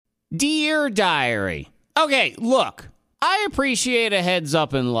Dear Diary. Okay, look, I appreciate a heads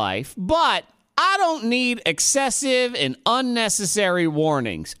up in life, but I don't need excessive and unnecessary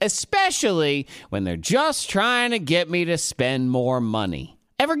warnings, especially when they're just trying to get me to spend more money.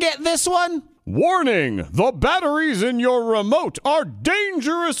 Ever get this one? Warning! The batteries in your remote are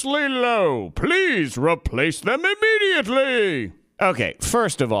dangerously low. Please replace them immediately. Okay,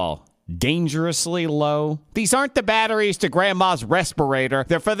 first of all, dangerously low? These aren't the batteries to Grandma's respirator.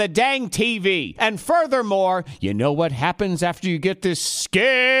 They're for the dang TV. And furthermore, you know what happens after you get this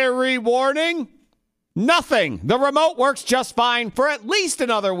scary warning? Nothing. The remote works just fine for at least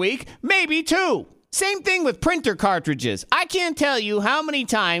another week, maybe 2. Same thing with printer cartridges. I can't tell you how many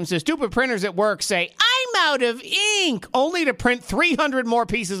times the stupid printers at work say, "I'm out of ink," only to print 300 more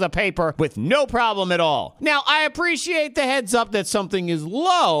pieces of paper with no problem at all. Now, I appreciate the heads up that something is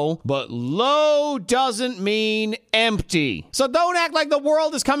low, but low doesn't mean empty. So don't act like the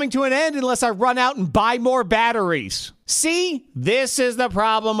world is coming to an end unless I run out and buy more batteries. See, this is the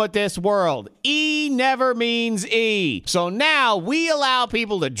problem with this world. E never means E. So now we allow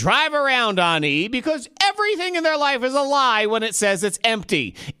people to drive around on E because everything in their life is a lie when it says it's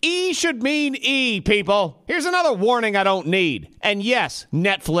empty. E should mean E, people. Here's another warning I don't need. And yes,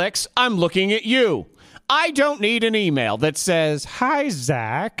 Netflix, I'm looking at you. I don't need an email that says, "Hi,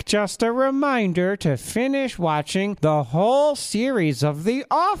 Zach, just a reminder to finish watching the whole series of The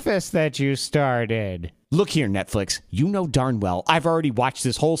Office that you started." Look here, Netflix, you know darn well I've already watched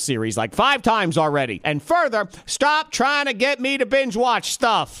this whole series like 5 times already. And further, stop trying to get me to binge watch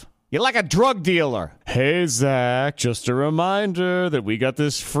stuff. You're like a drug dealer. Hey, Zach, just a reminder that we got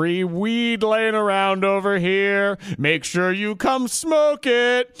this free weed laying around over here. Make sure you come smoke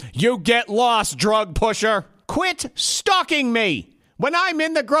it. You get lost, drug pusher. Quit stalking me. When I'm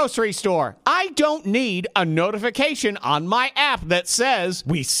in the grocery store, I don't need a notification on my app that says,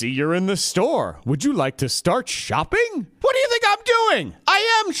 "We see you're in the store. Would you like to start shopping?" What do you think I'm doing?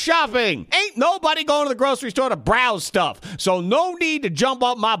 I am shopping. Ain't nobody going to the grocery store to browse stuff, so no need to jump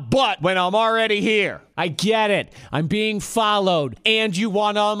up my butt when I'm already here. I get it. I'm being followed, and you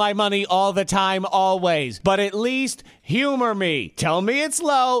want all my money all the time, always. But at least humor me. Tell me it's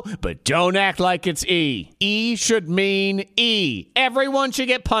low, but don't act like it's E. E should mean E. Everyone should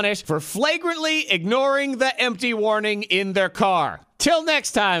get punished for flagrantly ignoring the empty warning in their car. Till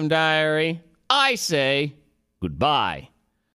next time, diary, I say goodbye.